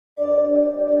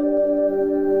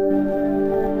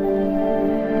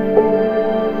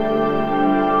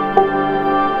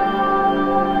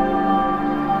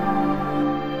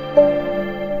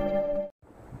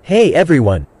Hey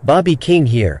everyone, Bobby King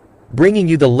here, bringing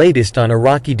you the latest on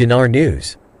Iraqi dinar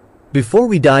news. Before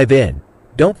we dive in,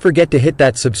 don't forget to hit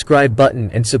that subscribe button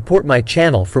and support my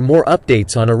channel for more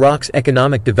updates on Iraq's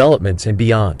economic developments and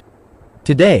beyond.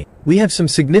 Today, we have some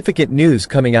significant news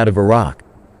coming out of Iraq.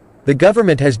 The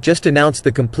government has just announced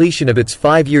the completion of its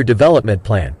 5-year development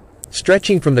plan,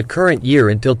 stretching from the current year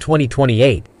until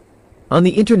 2028. On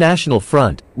the international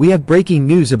front, we have breaking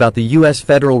news about the US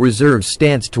Federal Reserve's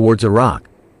stance towards Iraq.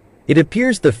 It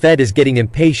appears the Fed is getting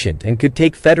impatient and could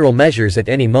take federal measures at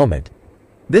any moment.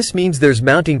 This means there's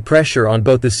mounting pressure on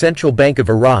both the Central Bank of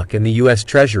Iraq and the US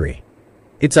Treasury.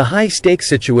 It's a high-stakes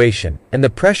situation, and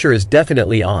the pressure is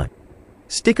definitely on.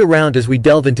 Stick around as we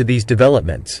delve into these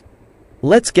developments.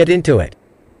 Let's get into it.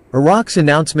 Iraq's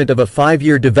announcement of a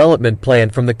 5-year development plan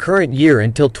from the current year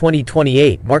until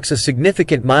 2028 marks a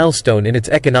significant milestone in its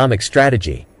economic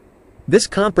strategy. This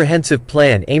comprehensive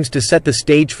plan aims to set the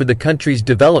stage for the country's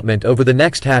development over the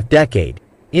next half-decade,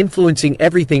 influencing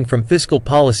everything from fiscal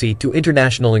policy to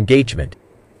international engagement.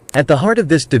 At the heart of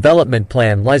this development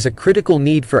plan lies a critical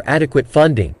need for adequate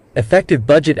funding, effective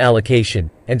budget allocation,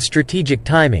 and strategic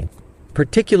timing,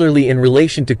 particularly in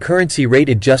relation to currency rate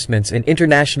adjustments and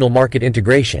international market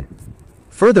integration.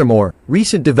 Furthermore,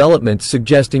 recent developments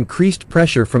suggest increased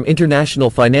pressure from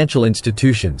international financial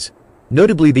institutions,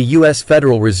 notably the US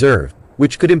Federal Reserve,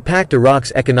 which could impact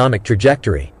Iraq's economic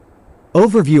trajectory.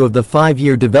 Overview of the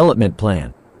 5-year development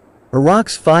plan.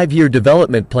 Iraq's 5-year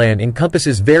development plan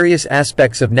encompasses various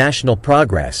aspects of national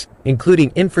progress,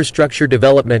 including infrastructure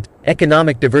development,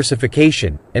 economic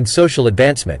diversification, and social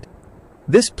advancement.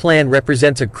 This plan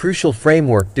represents a crucial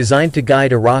framework designed to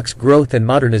guide Iraq's growth and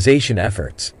modernization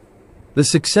efforts. The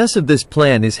success of this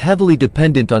plan is heavily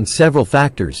dependent on several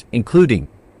factors, including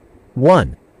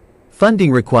 1.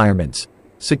 Funding requirements.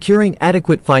 Securing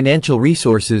adequate financial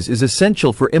resources is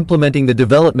essential for implementing the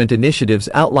development initiatives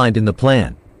outlined in the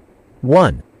plan.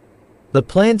 1. The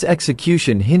plan's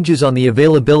execution hinges on the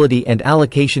availability and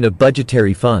allocation of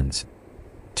budgetary funds.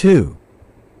 2.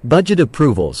 Budget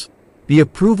approvals. The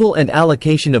approval and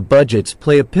allocation of budgets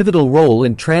play a pivotal role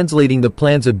in translating the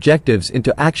plan's objectives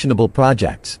into actionable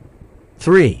projects.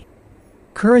 3.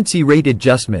 Currency rate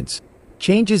adjustments.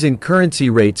 Changes in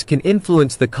currency rates can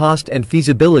influence the cost and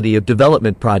feasibility of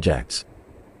development projects.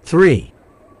 3.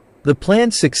 The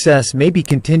plan's success may be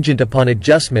contingent upon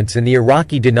adjustments in the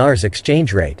Iraqi dinar's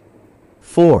exchange rate.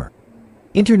 4.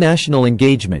 International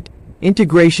engagement.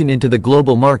 Integration into the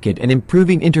global market and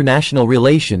improving international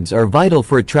relations are vital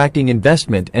for attracting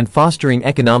investment and fostering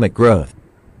economic growth.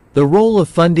 The role of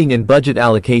funding and budget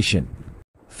allocation.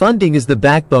 Funding is the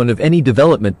backbone of any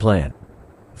development plan.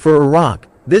 For Iraq,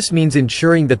 this means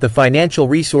ensuring that the financial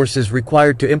resources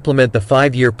required to implement the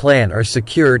 5-year plan are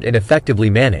secured and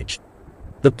effectively managed.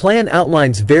 The plan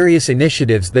outlines various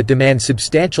initiatives that demand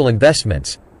substantial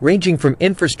investments, ranging from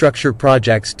infrastructure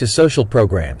projects to social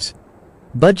programs.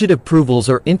 Budget approvals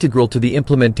are integral to the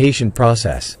implementation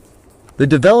process. The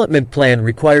development plan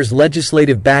requires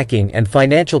legislative backing and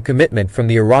financial commitment from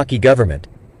the Iraqi government.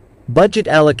 Budget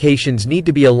allocations need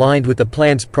to be aligned with the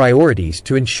plan's priorities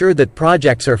to ensure that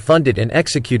projects are funded and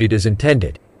executed as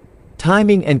intended.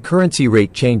 Timing and currency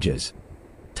rate changes.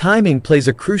 Timing plays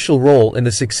a crucial role in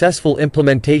the successful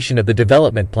implementation of the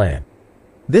development plan.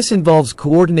 This involves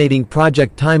coordinating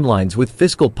project timelines with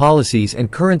fiscal policies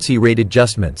and currency rate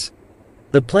adjustments.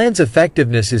 The plan's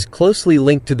effectiveness is closely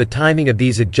linked to the timing of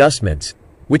these adjustments,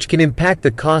 which can impact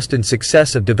the cost and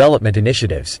success of development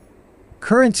initiatives.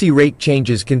 Currency rate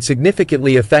changes can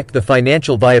significantly affect the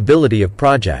financial viability of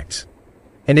projects.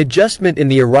 An adjustment in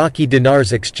the Iraqi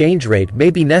dinar's exchange rate may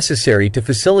be necessary to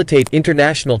facilitate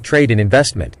international trade and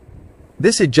investment.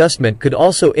 This adjustment could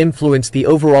also influence the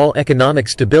overall economic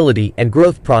stability and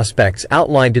growth prospects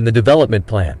outlined in the development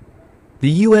plan.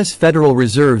 The US Federal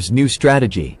Reserve's new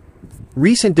strategy.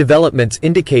 Recent developments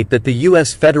indicate that the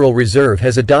US Federal Reserve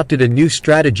has adopted a new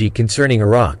strategy concerning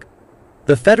Iraq.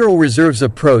 The Federal Reserve's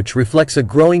approach reflects a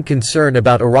growing concern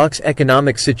about Iraq's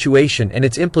economic situation and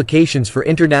its implications for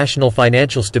international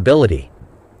financial stability.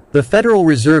 The Federal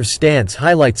Reserve's stance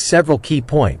highlights several key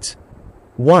points.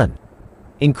 1.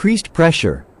 Increased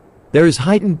pressure. There is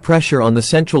heightened pressure on the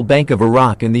Central Bank of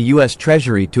Iraq and the US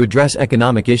Treasury to address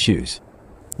economic issues.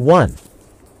 1.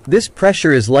 This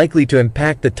pressure is likely to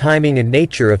impact the timing and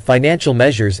nature of financial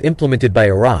measures implemented by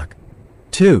Iraq.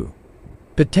 2.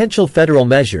 Potential federal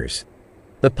measures.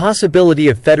 The possibility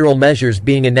of federal measures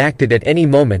being enacted at any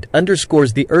moment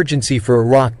underscores the urgency for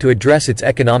Iraq to address its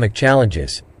economic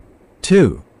challenges.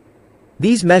 2.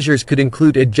 These measures could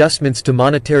include adjustments to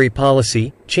monetary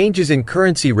policy, changes in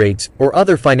currency rates, or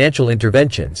other financial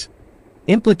interventions.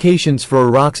 Implications for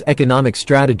Iraq's economic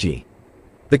strategy.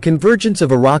 The convergence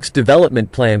of Iraq's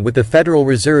development plan with the Federal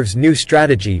Reserve's new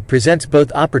strategy presents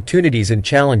both opportunities and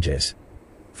challenges.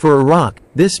 For Iraq,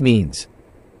 this means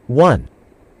 1.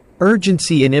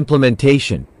 Urgency in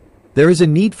implementation. There is a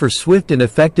need for swift and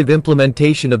effective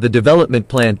implementation of the development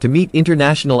plan to meet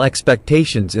international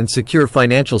expectations and secure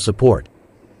financial support.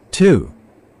 2.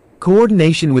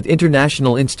 Coordination with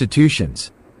international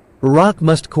institutions. Iraq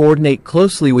must coordinate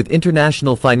closely with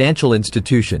international financial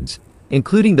institutions,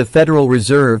 including the Federal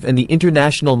Reserve and the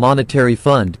International Monetary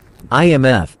Fund,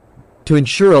 IMF, to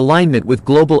ensure alignment with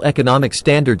global economic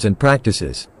standards and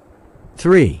practices.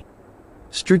 3.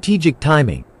 Strategic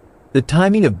timing. The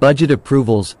timing of budget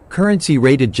approvals, currency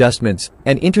rate adjustments,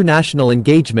 and international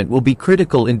engagement will be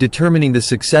critical in determining the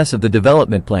success of the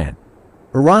development plan.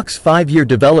 Iraq's 5-year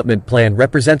development plan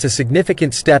represents a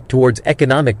significant step towards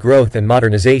economic growth and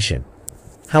modernization.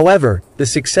 However, the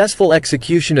successful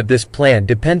execution of this plan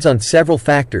depends on several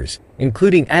factors,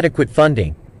 including adequate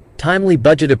funding, timely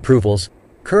budget approvals,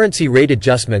 currency rate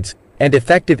adjustments, and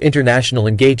effective international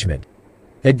engagement.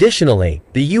 Additionally,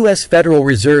 the US Federal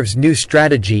Reserve's new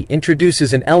strategy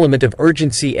introduces an element of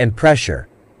urgency and pressure,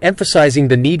 emphasizing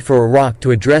the need for Iraq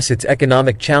to address its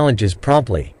economic challenges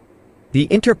promptly. The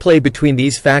interplay between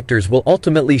these factors will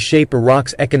ultimately shape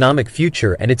Iraq's economic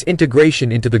future and its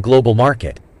integration into the global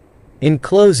market. In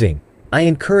closing, I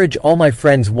encourage all my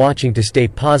friends watching to stay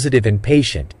positive and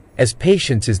patient, as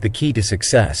patience is the key to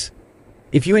success.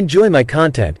 If you enjoy my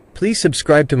content, please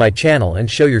subscribe to my channel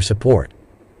and show your support.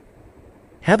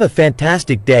 Have a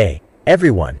fantastic day,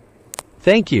 everyone.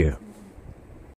 Thank you.